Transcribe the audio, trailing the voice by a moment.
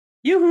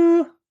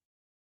Yuhu!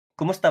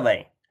 Kumusta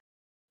bay?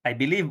 I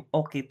believe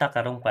okay ta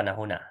karong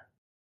panahona.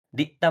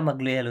 Di ta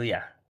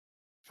magluya-luya.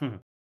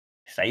 Hmm,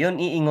 sayon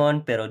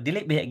iingon pero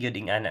dili biya gyud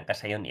ing ana ka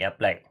sayon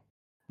i-apply.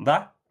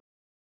 Ba?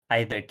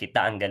 Either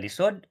kita ang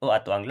galisod o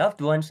ato ang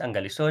loved ones ang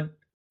galisod,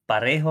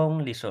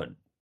 parehong lisod.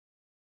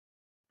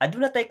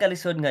 Aduna tay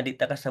kalisod nga di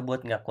ta kasabot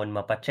nga kon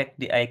mapa-check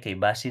di ay kay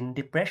basin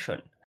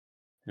depression.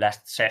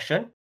 Last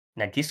session,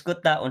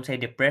 naghisgot ta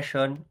unsay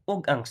depression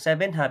ug ang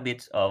 7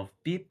 habits of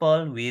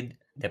people with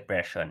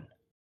depression.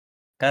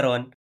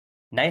 Karon,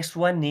 nice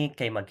one ni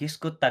kay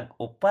maghisgot tag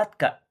upat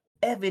ka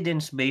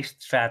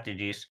evidence-based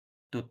strategies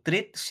to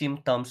treat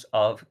symptoms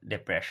of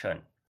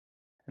depression.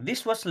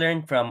 This was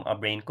learned from a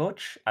brain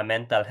coach, a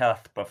mental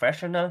health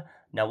professional,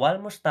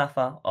 Nawal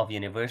Mustafa of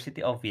University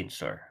of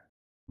Windsor.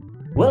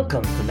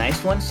 Welcome to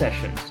Nice One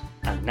Sessions,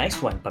 ang Nice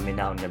One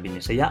paminawon nga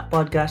binisaya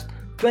podcast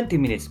 20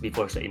 minutes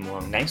before sa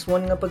imuhang Nice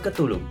One nga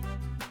pagkatulog.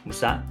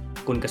 Musa,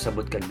 kung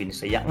kasabot kag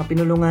binisaya nga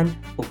pinulungan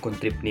o kung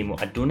trip nimo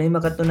adunay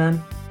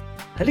makatunan,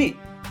 hali,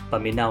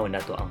 paminawon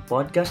nato ang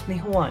podcast ni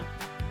Juan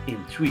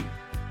in 3,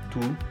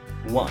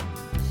 2,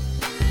 1.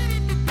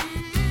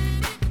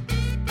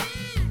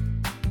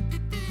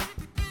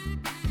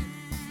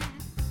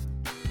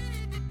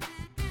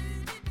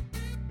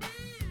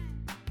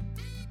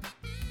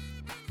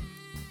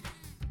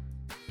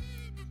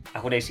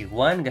 Ako day si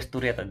Juan,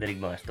 gasturya ta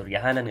dirig mga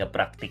istoryahanan nga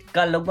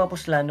praktikal ug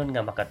mapuslanon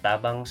nga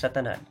makatabang sa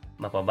tanan.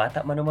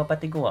 Mapabata man o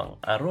mapatiguang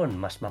aron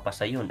mas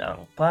mapasayon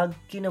ang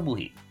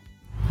pagkinabuhi.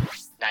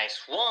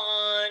 Nice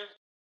one!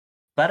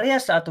 Pareha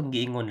sa atong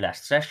giingon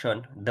last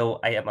session, though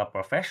I am a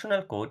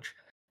professional coach,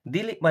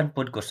 dili man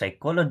pod ko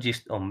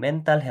psychologist o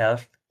mental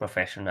health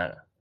professional.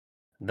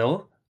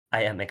 Though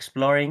I am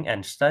exploring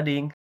and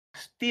studying,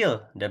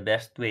 still the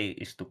best way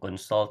is to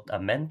consult a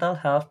mental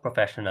health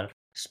professional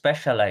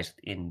specialized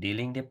in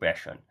dealing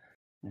depression.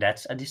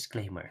 That's a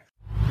disclaimer.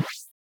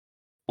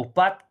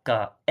 Upat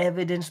ka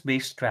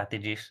evidence-based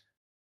strategies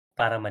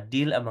para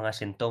ma-deal ang mga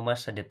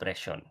sintomas sa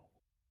depression.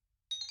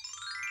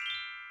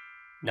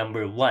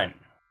 Number 1.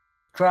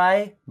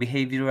 Try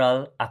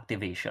behavioral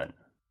activation.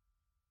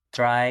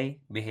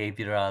 Try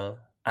behavioral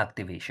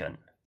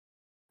activation.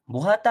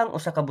 Buhatang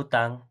usa ka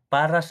butang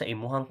para sa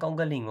imuhang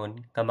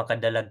kaugalingon ka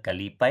makadalag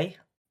kalipay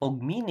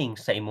og meaning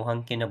sa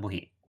imuhang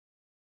kinabuhi.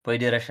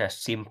 Pwede ra siya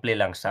simple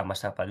lang sama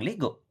sa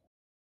pagligo.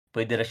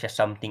 Pwede ra siya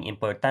something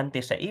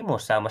importante sa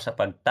imo sama sa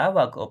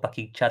pagtawag o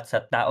pakig-chat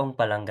sa taong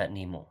palangga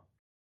nimo.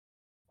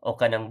 O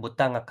kanang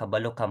butang nga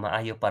kabalo ka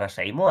maayo para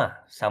sa imo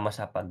sama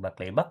sa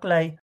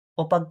pagbaklay-baklay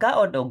o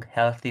pagkaon og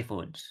healthy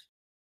foods.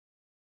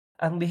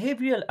 Ang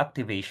behavioral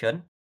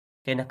activation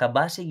kay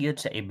nakabase gyud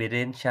sa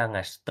ebidensya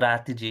nga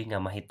strategy nga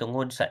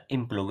mahitungod sa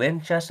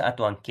impluwensya sa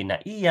atoang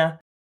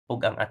kinaiya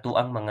ug ang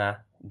atoang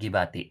mga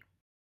gibati.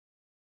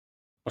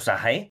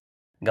 Usahay,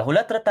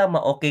 gahulat ra ta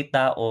ma-okay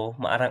ta o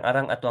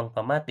maarang-arang atoang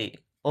pamati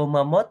o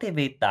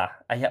ma-motivate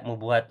ta aya mo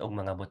buhat og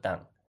mga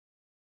butang.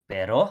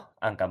 Pero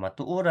ang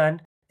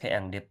kamatuoran kay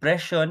ang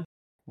depression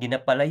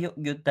ginapalayo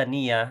gyud ta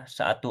niya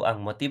sa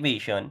atoang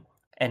motivation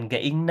and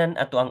gaingnan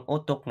ato ang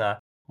utok nga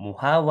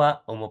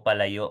muhawa o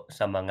mopalayo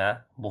sa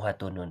mga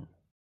buhatonon.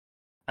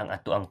 Ang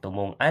ato ang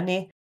tumong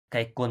ani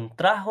kay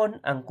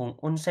kontrahon ang kung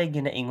unsay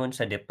ginaingon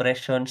sa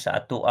depression sa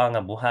atoa nga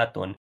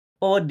buhaton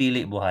o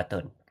dili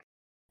buhaton.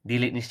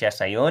 Dili ni siya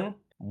sayon,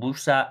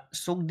 busa,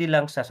 sugdi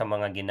lang sa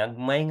mga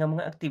ginagmay nga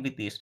mga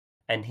activities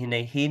and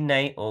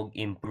hinay-hinay og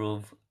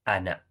improve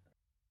ana.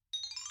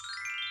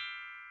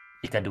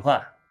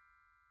 Ikaduha,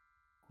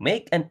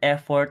 make an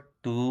effort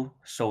to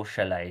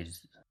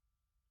socialize.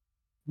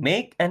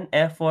 Make an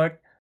effort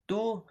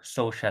to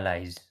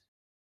socialize.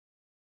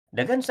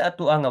 Dagan sa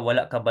atoa nga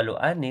wala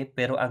kabaloan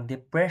pero ang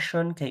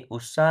depression kay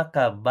usa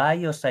ka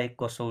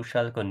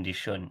biopsychosocial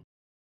condition.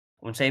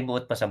 Unsay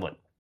buot pasabot?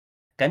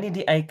 Kani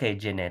di ay kay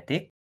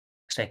genetic,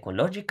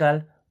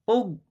 psychological,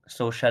 ug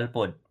social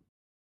pod.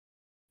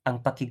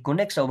 Ang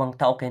pakig-connect sa ubang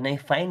tao kay nay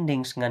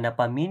findings nga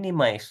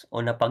napa-minimize o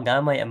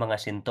napagamay ang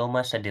mga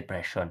sintomas sa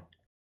depression.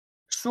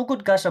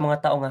 Sugod ka sa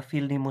mga tao nga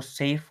feel nimo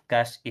safe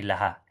kas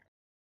ilaha.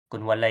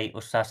 Kung walay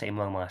usa sa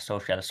imong mga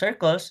social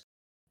circles,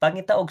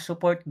 pangita og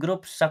support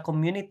groups sa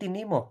community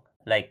nimo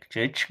like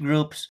church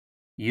groups,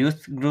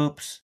 youth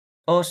groups,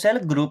 o cell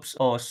groups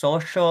o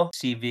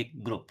socio-civic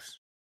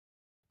groups.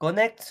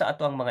 Connect sa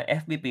ato ang mga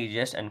FB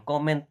pages and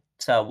comment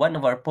sa one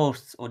of our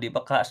posts o di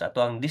ba ka sa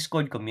ato ang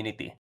Discord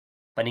community.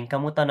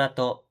 Paningkamutan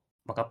nato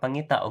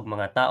makapangita og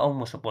mga taong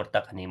mosuporta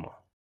kanimo.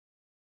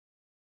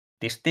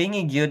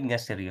 Testingi gyud nga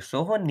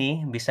seryosohon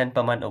ni bisan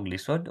pa man og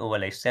lisod o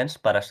walay sense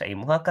para sa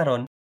imuha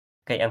karon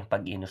kay ang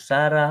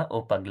pag-inusara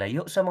o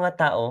paglayo sa mga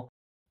tao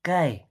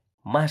kay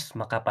mas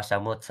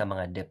makapasamot sa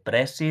mga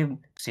depressive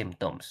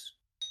symptoms.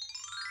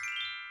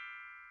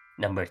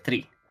 Number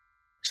 3.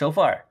 So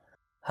far,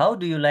 how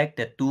do you like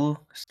the two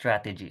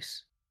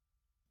strategies?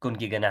 Kung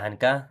giganahan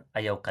ka,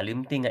 ayaw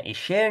kalimti nga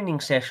i-share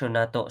ning session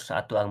nato sa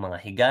ato ang mga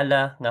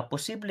higala nga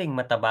posibleng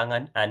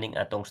matabangan aning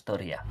atong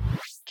storya.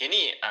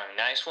 Kini ang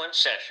Nice One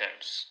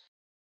Sessions.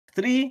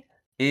 3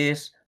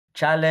 is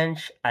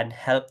challenge and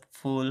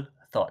helpful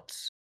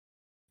thoughts.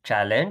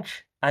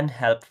 challenge and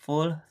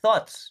helpful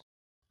thoughts.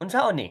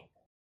 Unsaon ni?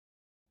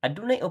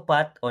 Adunay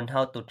upat on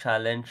how to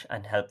challenge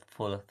and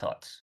helpful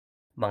thoughts.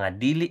 Mga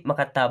dili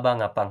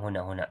makataba nga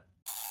panghunahuna.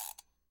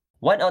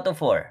 1 out of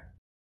 4.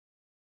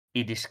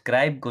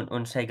 I-describe kung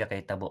unsay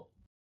gakahitabo.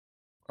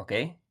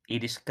 Okay?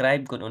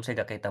 I-describe kung unsay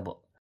gakahitabo.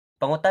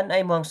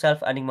 Pangutan-ay mo ang self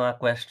aning mga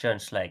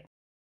questions like,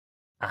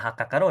 aha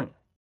ka karon?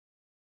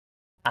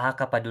 Aha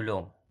ka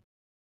padulong?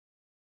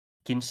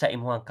 Kinsa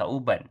imong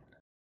kauban?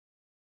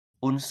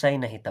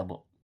 Unsay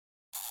nahitabo?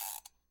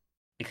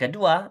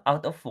 Ikadua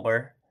out of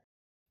 4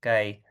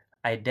 kay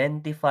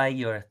identify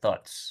your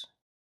thoughts.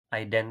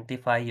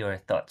 Identify your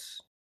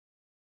thoughts.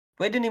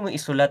 Pwede nimo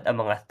isulat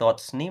ang mga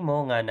thoughts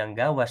nimo nga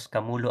nanggawas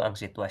kamulo ang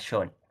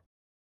sitwasyon.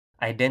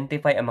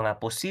 Identify ang mga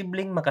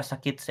posibleng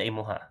makasakit sa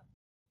imuha.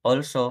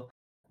 Also,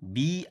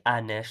 be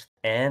honest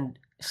and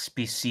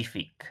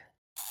specific.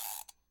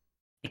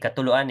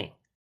 Ikatulo ani,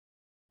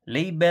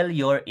 label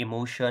your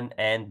emotion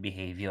and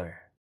behavior.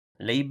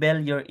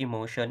 Label your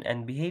emotion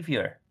and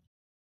behavior.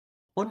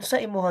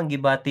 Unsa imuhang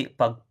gibati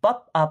pag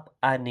pop up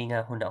ani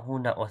nga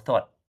hunahuna o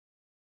thought?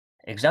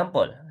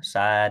 Example,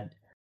 sad,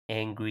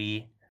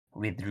 angry,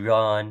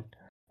 withdrawn,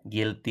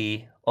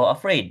 guilty, o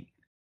afraid.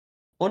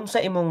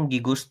 Unsa imong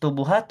gigusto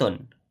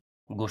buhaton?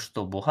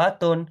 Gusto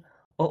buhaton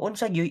o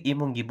unsa gyud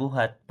imong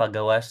gibuhat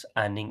pagawas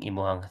aning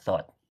imuhang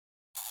thought?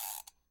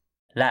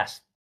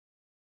 Last,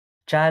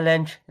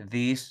 challenge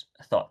these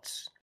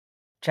thoughts.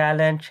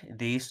 Challenge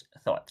these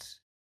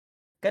thoughts.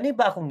 Kani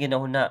ba akong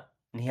ginahuna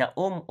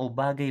nihaom o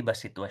bagay ba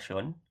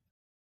sitwasyon?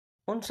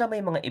 Unsa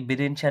may mga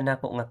ebidensya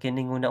nako nga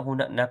kining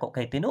hunahuna nako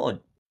kay tinuod?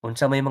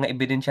 Unsa may mga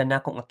ebidensya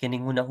nako nga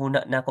kining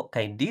hunahuna nako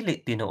kay dili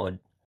tinuod?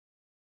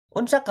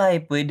 Unsa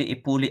kay pwede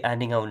ipuli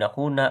ani nga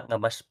hunahuna nga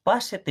mas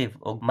positive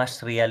o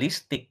mas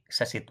realistic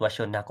sa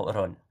sitwasyon nako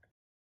ron?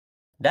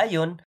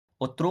 Dayon,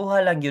 utruha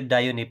lang yun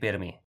dayon ni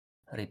Pirmi.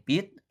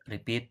 Repeat,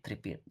 repeat,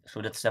 repeat.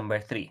 So that's number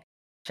 3.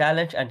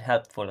 Challenge and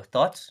helpful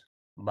thoughts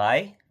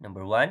by,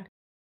 number 1,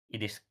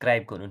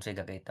 i-describe kung unsay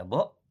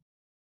gakahitabo.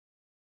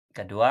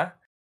 Kadua,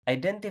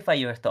 identify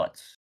your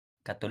thoughts.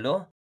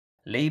 Katulo,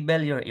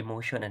 label your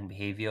emotion and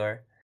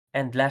behavior.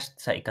 And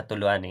last sa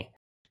ikatulo ani,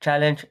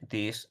 challenge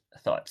these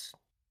thoughts.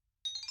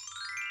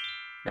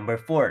 Number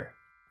 4,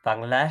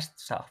 panglast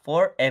sa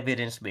 4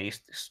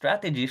 evidence-based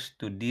strategies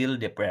to deal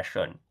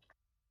depression.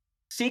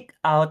 Seek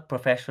out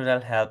professional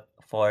help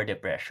for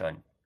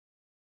depression.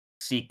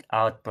 Seek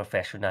out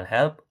professional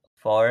help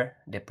for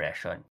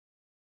depression.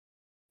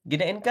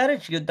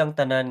 Gina-encourage yun tang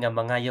tanan nga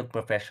mangayog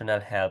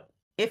professional help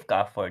if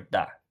ka-afford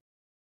ta.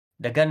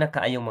 Dagan na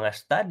kaayong mga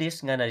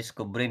studies nga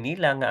nadiskubre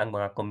nila nga ang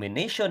mga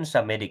combination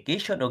sa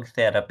medication o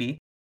therapy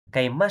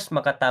kay mas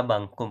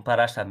makatabang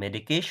kumpara sa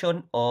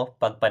medication o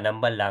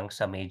pagpanambal lang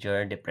sa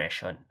major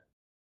depression.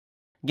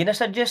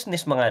 Ginasuggest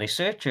nis mga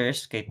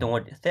researchers kay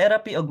tungod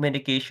therapy o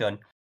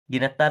medication,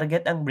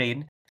 ginatarget ang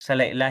brain sa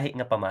lahi-lahi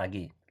nga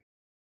pamaagi.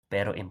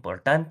 Pero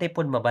importante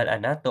pud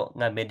mabal-an nato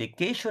nga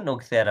medication o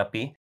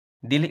therapy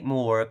dili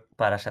mo work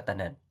para sa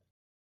tanan.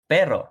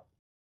 Pero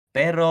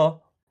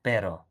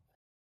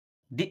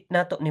di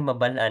nato ni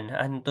mabal-an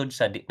hantod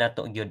sa di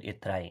nato gyud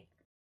i-try.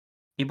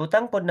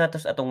 Ibutang pod nato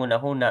sa atong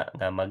hunahuna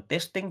nga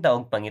mag-testing ta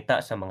og pangita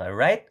sa mga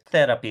right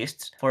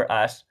therapists for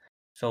us.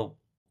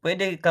 So,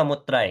 pwede ka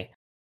mo try.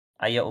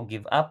 Ayaw og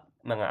give up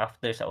mga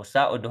after sa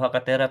usa o duha ka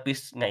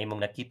therapist nga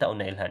imong nakita o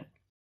nailhan.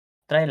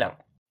 Try lang.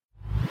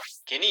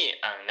 Kini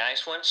ang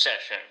Nice One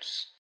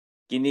Sessions.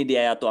 Kini di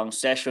ato ang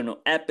session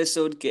o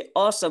episode kay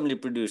awesomely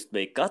produced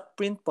by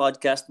Cutprint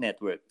Podcast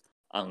Network,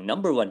 ang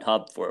 #1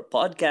 hub for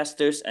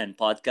podcasters and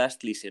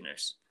podcast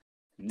listeners.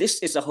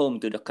 This is a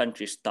home to the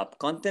country's top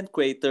content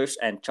creators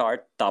and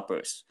chart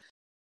toppers,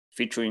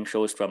 featuring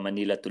shows from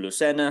Manila to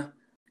Lucena,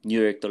 New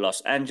York to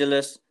Los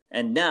Angeles,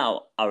 and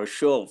now our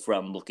show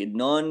from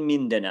Bukidnon,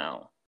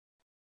 Mindanao.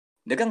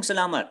 Daghang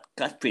salamat,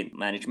 Cutprint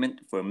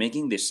Management, for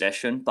making this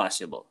session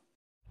possible.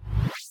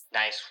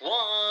 Nice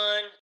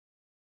one!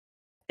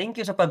 Thank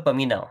you sa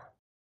pagpaminaw.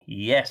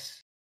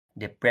 Yes,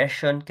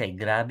 depression kay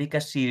grabe ka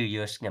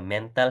serious nga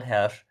mental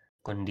health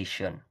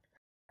condition.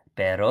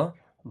 Pero,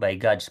 by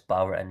God's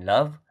power and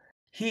love,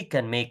 He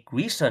can make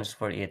reasons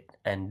for it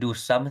and do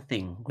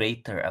something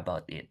greater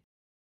about it.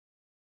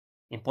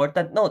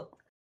 Important note,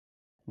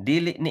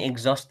 dili ni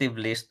exhaustive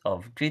list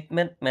of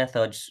treatment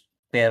methods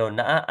pero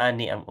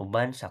naaani ang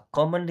uban sa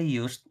commonly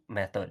used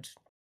methods.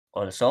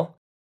 Also,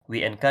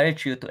 we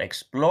encourage you to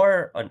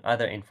explore on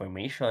other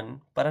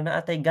information para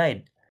naatay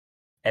guide.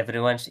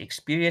 Everyone's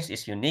experience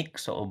is unique,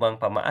 so ubang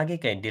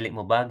pamaagi kay dili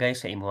mo bagay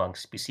sa imuhang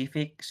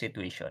specific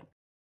situation.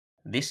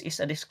 This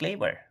is a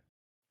disclaimer.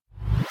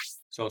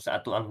 So sa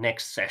ato ang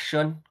next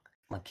session,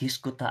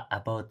 maghiskuta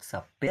about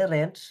sa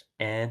parents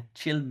and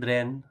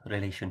children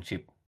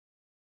relationship.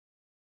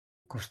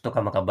 Gusto ka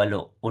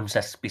makabalo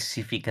unsa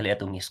specifically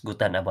atong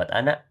hisgutan about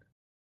ana?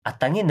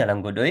 Atangin na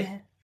lang godoy.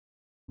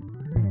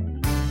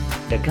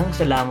 Daghang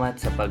salamat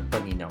sa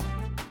pagpanginaw.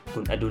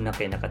 Kung aduna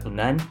kay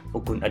nakatunan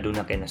o kung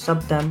aduna kay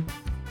nasabtan,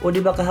 o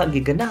di ba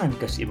kahagiganahan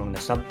kas imong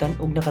nasabtan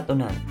o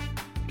nakatunan,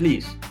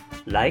 please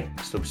like,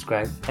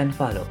 subscribe, and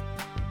follow.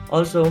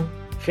 Also,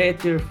 share it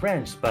to your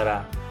friends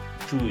para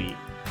chewy.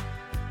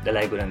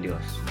 Dalay ko ng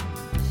Diyos.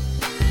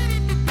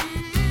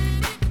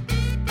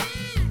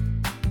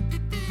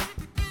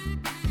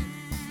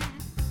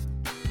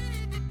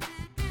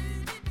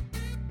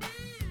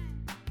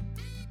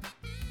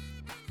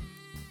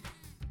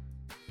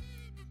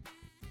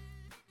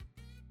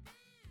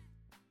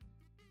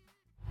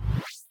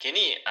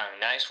 Kini ang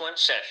Nice One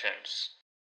Sessions.